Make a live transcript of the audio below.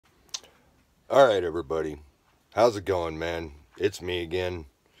Alright, everybody. How's it going, man? It's me again.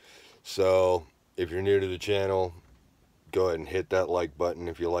 So, if you're new to the channel, go ahead and hit that like button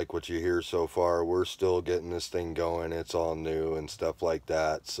if you like what you hear so far. We're still getting this thing going. It's all new and stuff like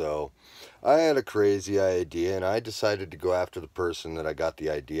that. So, I had a crazy idea and I decided to go after the person that I got the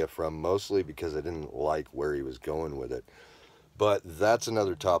idea from, mostly because I didn't like where he was going with it. But that's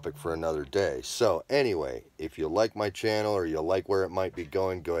another topic for another day. So anyway, if you like my channel or you like where it might be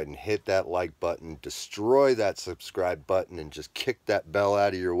going, go ahead and hit that like button, destroy that subscribe button, and just kick that bell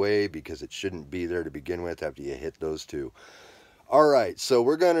out of your way because it shouldn't be there to begin with after you hit those two. Alright, so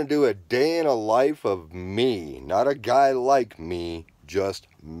we're going to do a day in a life of me. Not a guy like me, just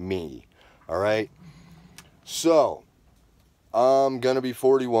me. Alright? So, I'm going to be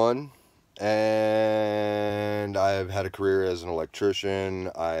 41. And I've had a career as an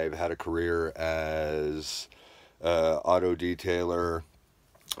electrician. I've had a career as auto detailer.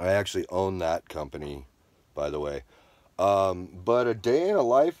 I actually own that company, by the way. But a day in a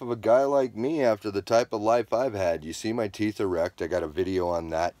life of a guy like me after the type of life I've had. You see my teeth are wrecked. I got a video on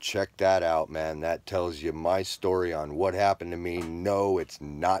that. Check that out, man. That tells you my story on what happened to me. No, it's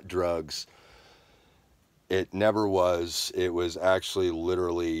not drugs. It never was. It was actually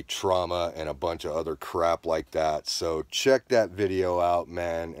literally trauma and a bunch of other crap like that. So check that video out,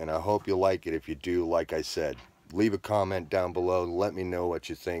 man, and I hope you like it. If you do, like I said, leave a comment down below. Let me know what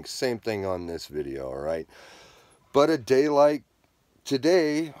you think. Same thing on this video, all right? But a day like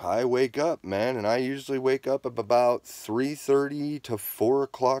today, I wake up, man, and I usually wake up at about 3:30 to 4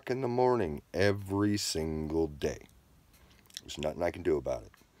 o'clock in the morning every single day. There's nothing I can do about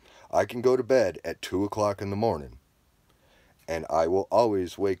it. I can go to bed at 2 o'clock in the morning, and I will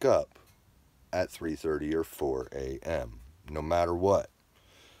always wake up at 3:30 or 4 a.m., no matter what.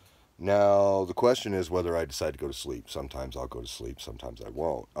 Now, the question is whether I decide to go to sleep. Sometimes I'll go to sleep, sometimes I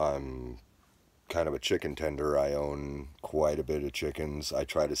won't. I'm kind of a chicken tender. I own quite a bit of chickens. I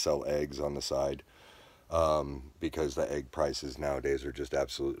try to sell eggs on the side because the egg prices nowadays are just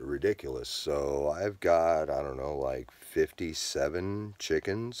absolutely ridiculous. So I've got, I don't know, like 57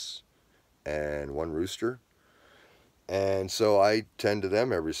 chickens and one rooster. And so I tend to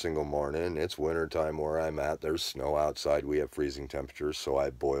them every single morning. It's winter time where I'm at. There's snow outside. We have freezing temperatures. So I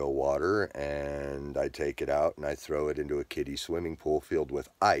boil water and I take it out and I throw it into a kiddie swimming pool filled with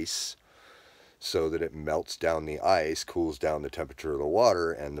ice so that it melts down the ice, cools down the temperature of the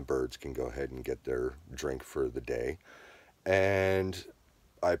water, and the birds can go ahead and get their drink for the day. And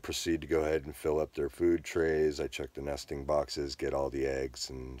I proceed to go ahead and fill up their food trays. I check the nesting boxes, get all the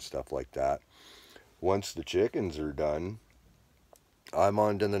eggs and stuff like that. Once the chickens are done, I'm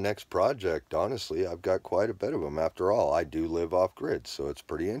on to the next project. Honestly, I've got quite a bit of them. After all, I do live off grid, so it's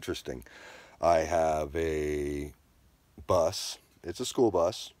pretty interesting. I have a bus. It's a school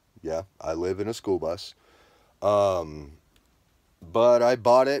bus. Yeah, I live in a school bus. But I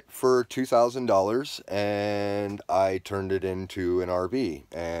bought it for $2,000 and I turned it into an RV.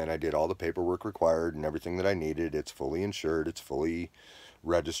 And I did all the paperwork required and everything that I needed. It's fully insured. It's fully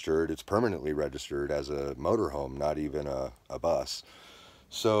registered. It's permanently registered as a motorhome, not even a bus.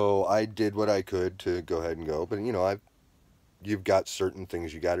 So I did what I could to go ahead and go. But, you know, you've got certain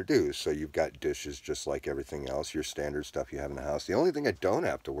things you got to do. So you've got dishes just like everything else, your standard stuff you have in the house. The only thing I don't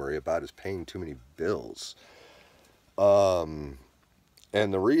have to worry about is paying too many bills. And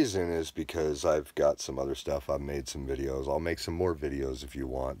the reason is because I've got some other stuff. I've made some videos. I'll make some more videos if you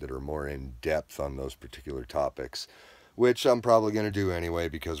want that are more in depth on those particular topics, which I'm probably going to do anyway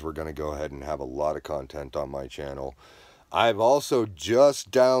because we're going to go ahead and have a lot of content on my channel. I've also just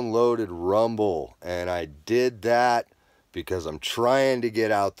downloaded Rumble, and I did that because I'm trying to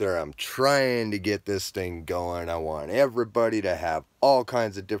get out there. I'm trying to get this thing going. I want everybody to have all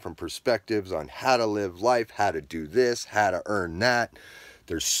kinds of different perspectives on how to live life, how to do this, how to earn that.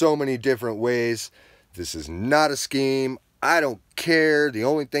 There's so many different ways. This is not a scheme. I don't care. The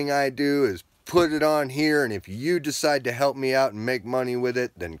only thing I do is put it on here, and if you decide to help me out and make money with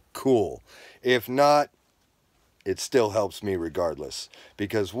it, then cool. If not, it still helps me regardless.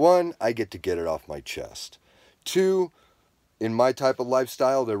 Because one, I get to get it off my chest. Two, in my type of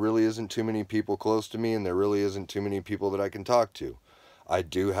lifestyle, there really isn't too many people close to me, and there really isn't too many people that I can talk to. I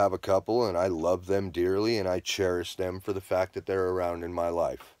do have a couple, and I love them dearly, and I cherish them for the fact that they're around in my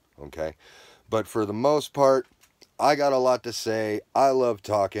life, okay? But for the most part, I got a lot to say. I love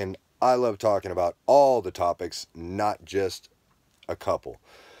talking. I love talking about all the topics, not just a couple.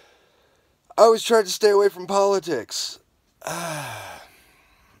 I always tried to stay away from politics.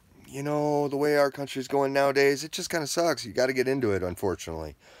 You know, the way our country's going nowadays, it just kind of sucks. You got to get into it,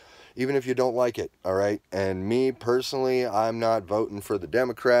 unfortunately. even if you don't like it, all right? And me personally, I'm not voting for the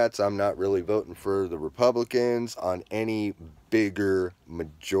Democrats. I'm not really voting for the Republicans on any bigger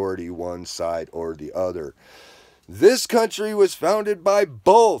majority one side or the other. This country was founded by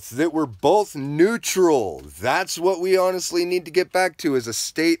both that were both neutral. That's what we honestly need to get back to, is a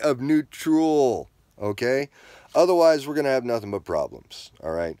state of neutral, okay? Otherwise, we're going to have nothing but problems,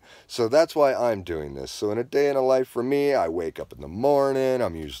 all right? So that's why I'm doing this. So in a day in a life for me, I wake up in the morning.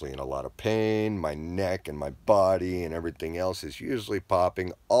 I'm usually in a lot of pain. My neck and my body and everything else is usually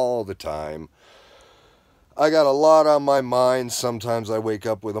popping all the time. I got a lot on my mind. Sometimes I wake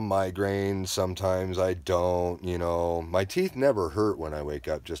up with a migraine. Sometimes I don't, you know. My teeth never hurt when I wake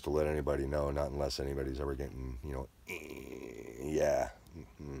up, just to let anybody know. Not unless anybody's ever getting, you know, yeah.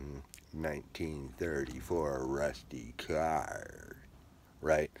 1934 rusty car.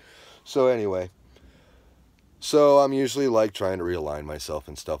 Right? So anyway. So I'm usually like trying to realign myself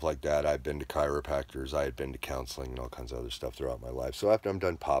and stuff like that. I've been to chiropractors. I had been to counseling and all kinds of other stuff throughout my life. So after I'm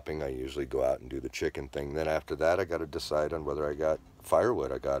done popping, I usually go out and do the chicken thing. Then after that, I got to decide on whether I got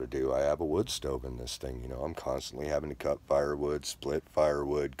firewood I got to do. I have a wood stove in this thing. You know, I'm constantly having to cut firewood, split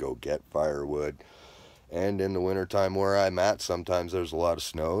firewood, go get firewood. And in the wintertime where I'm at, sometimes there's a lot of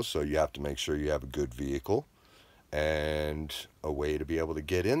snow. So you have to make sure you have a good vehicle and a way to be able to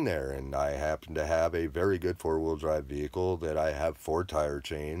get in there. And I happen to have a very good four-wheel drive vehicle that I have 4 tire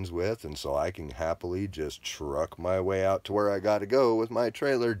chains with, and so I can happily just truck my way out to where I got to go with my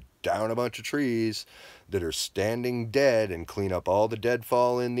trailer down a bunch of trees that are standing dead and clean up all the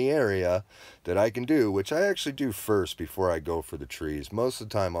deadfall in the area that I can do, which I actually do first before I go for the trees. Most of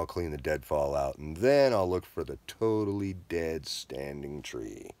the time I'll clean the deadfall out, and then I'll look for the totally dead standing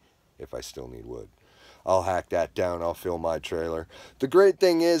tree if I still need wood. I'll hack that down. I'll fill my trailer. The great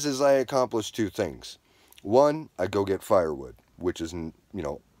thing is I accomplish 2 things. One, I go get firewood, which is, you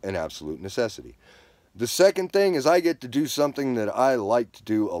know, an absolute necessity. The second thing is I get to do something that I like to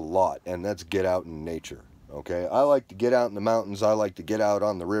do a lot, and that's get out in nature. Okay, I like to get out in the mountains. I like to get out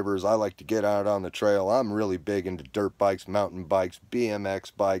on the rivers. I like to get out on the trail. I'm really big into dirt bikes, mountain bikes,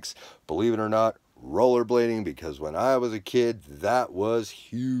 BMX bikes. Believe it or not, rollerblading, because when I was a kid, that was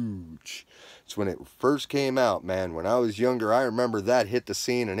huge. It's when it first came out, man. When I was younger, I remember that hit the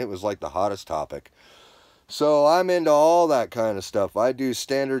scene and it was like the hottest topic. So I'm into all that kind of stuff. I do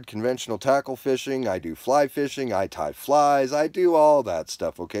standard conventional tackle fishing. I do fly fishing. I tie flies. I do all that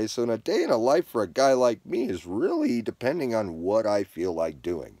stuff, okay? So in a day in a life for a guy like me is really depending on what I feel like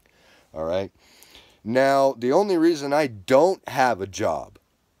doing, all right? Now, the only reason I don't have a job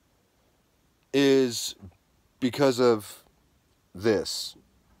is because of this.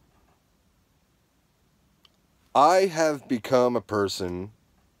 I have become a person,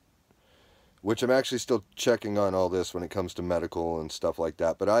 which I'm actually still checking on all this when it comes to medical and stuff like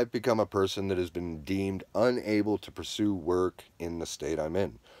that, but I've become a person that has been deemed unable to pursue work in the state I'm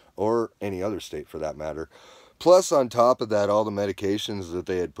in, or any other state for that matter. Plus, on top of that, all the medications that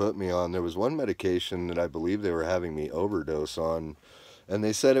they had put me on, there was one medication that I believe they were having me overdose on, and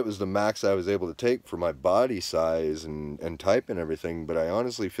they said it was the max I was able to take for my body size and type and everything, but I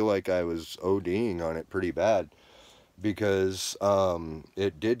honestly feel like I was ODing on it pretty bad, because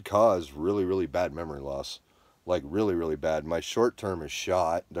it did cause really, really bad memory loss. Like, really, really bad. My short term is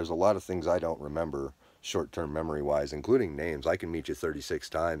shot. There's a lot of things I don't remember short-term memory-wise, including names. I can meet you 36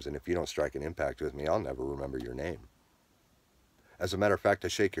 times, and if you don't strike an impact with me, I'll never remember your name. As a matter of fact, I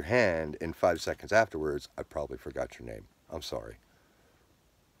shake your hand, and 5 seconds afterwards, I probably forgot your name. I'm sorry.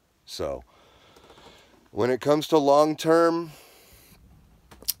 So, when it comes to long-term,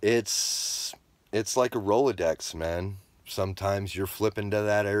 it's like a Rolodex, man. Sometimes you're flipping to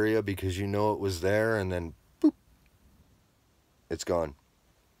that area because you know it was there, and then, boop, it's gone.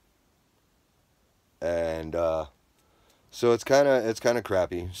 And, so it's kind of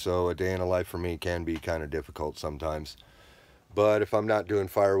crappy. So a day in a life for me can be kind of difficult sometimes. But if I'm not doing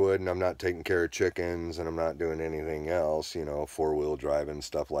firewood and I'm not taking care of chickens and I'm not doing anything else, you know, 4-wheel driving,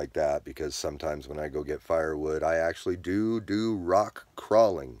 stuff like that, because sometimes when I go get firewood, I actually do rock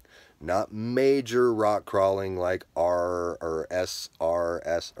crawling. Not major rock crawling like R or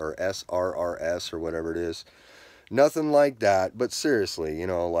SRS or SRRS or whatever it is. Nothing like that, but seriously, you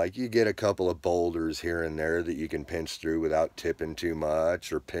know, like you get a couple of boulders here and there that you can pinch through without tipping too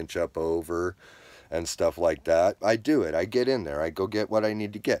much or pinch up over and stuff like that. I do it. I get in there. I go get what I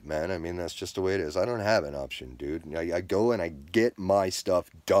need to get, man. I mean, that's just the way it is. I don't have an option, dude. I go and I get my stuff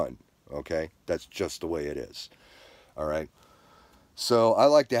done, okay? That's just the way it is, all right? So I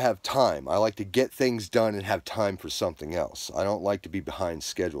like to have time. I like to get things done and have time for something else. I don't like to be behind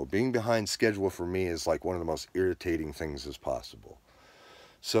schedule. Being behind schedule for me is like one of the most irritating things as possible.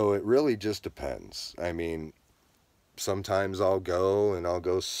 So it really just depends. I mean, sometimes I'll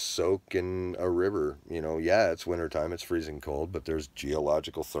go soak in a river. You know, yeah, it's wintertime, it's freezing cold, but there's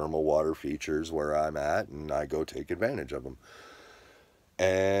geological thermal water features where I'm at, and I go take advantage of them.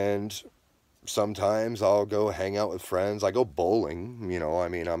 And sometimes I'll go hang out with friends. I go bowling, you know, I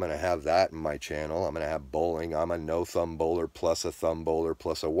mean, I'm going to have that in my channel. I'm going to have bowling. I'm a no thumb bowler plus a thumb bowler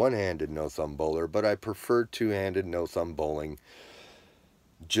plus a one-handed no thumb bowler, but I prefer two-handed no thumb bowling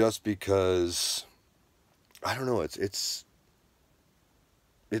just because, I don't know, it's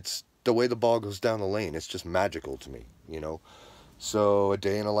the way the ball goes down the lane. It's just magical to me, you know. So a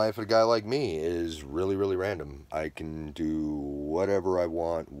day in the life of a guy like me is really, really random. I can do whatever I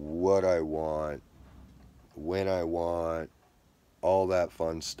want, what I want, when I want, all that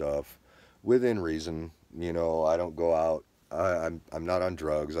fun stuff, within reason. You know, I don't go out. I'm not on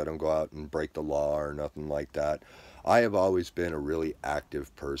drugs. I don't go out and break the law or nothing like that. I have always been a really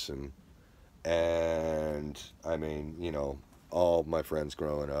active person, and I mean, you know, all my friends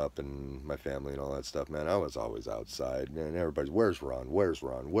growing up and my family and all that stuff, man, I was always outside. And everybody's, where's Ron? Where's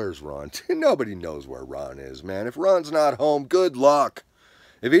Ron? Where's Ron? Nobody knows where Ron is, man. If Ron's not home, good luck.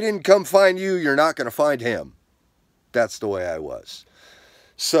 If he didn't come find you, you're not going to find him. That's the way I was.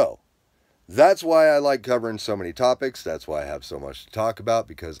 So, that's why I like covering so many topics. That's why I have so much to talk about,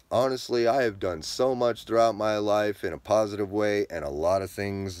 because honestly, I have done so much throughout my life in a positive way, and a lot of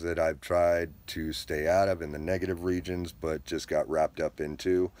things that I've tried to stay out of in the negative regions, but just got wrapped up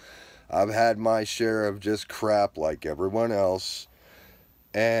into. I've had my share of just crap like everyone else.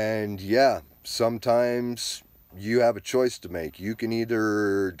 And yeah, sometimes you have a choice to make. You can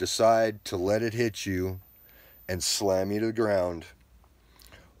either decide to let it hit you and slam you to the ground,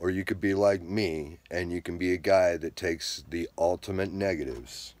 or you could be like me, and you can be a guy that takes the ultimate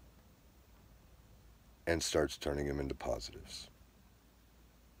negatives and starts turning them into positives.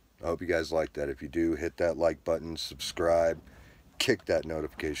 I hope you guys like that. If you do, hit that like button, subscribe, kick that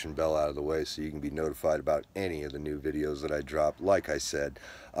notification bell out of the way so you can be notified about any of the new videos that I drop. Like I said,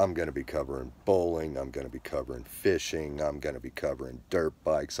 I'm going to be covering bowling, I'm going to be covering fishing, I'm going to be covering dirt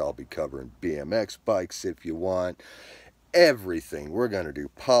bikes, I'll be covering BMX bikes if you want. Everything. We're going to do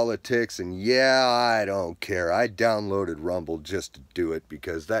politics, and yeah, I don't care. I downloaded Rumble just to do it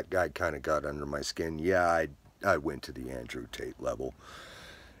because that guy kind of got under my skin. Yeah, I went to the Andrew Tate level.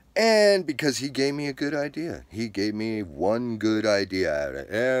 And because he gave me a good idea. He gave me one good idea out of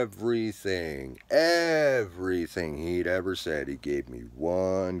everything he'd ever said. He gave me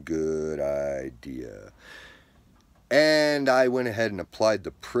one good idea. And I went ahead and applied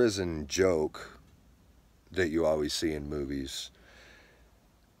the prison joke that you always see in movies.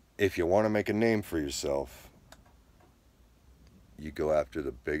 If you want to make a name for yourself, you go after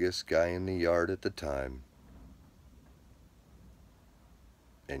the biggest guy in the yard at the time,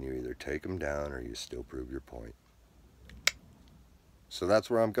 and you either take him down or you still prove your point. So that's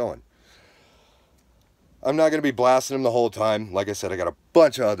where I'm going. I'm not going to be blasting him the whole time. Like I said, I got a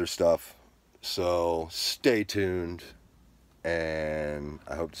bunch of other stuff. So stay tuned, and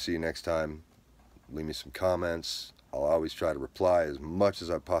I hope to see you next time. Leave me some comments. I'll always try to reply as much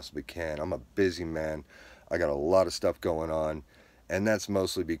as I possibly can. I'm a busy man. I got a lot of stuff going on. And that's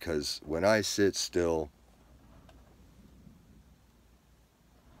mostly because when I sit still,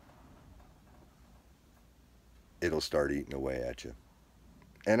 it'll start eating away at you.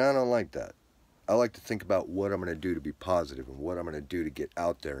 And I don't like that. I like to think about what I'm going to do to be positive and what I'm going to do to get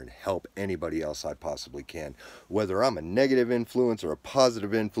out there and help anybody else I possibly can. Whether I'm a negative influence or a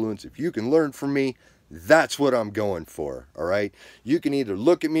positive influence, if you can learn from me, that's what I'm going for, all right? You can either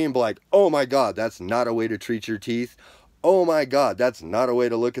look at me and be like, oh my God, that's not a way to treat your teeth. Oh my God, that's not a way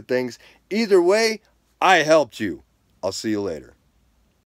to look at things. Either way, I helped you. I'll see you later.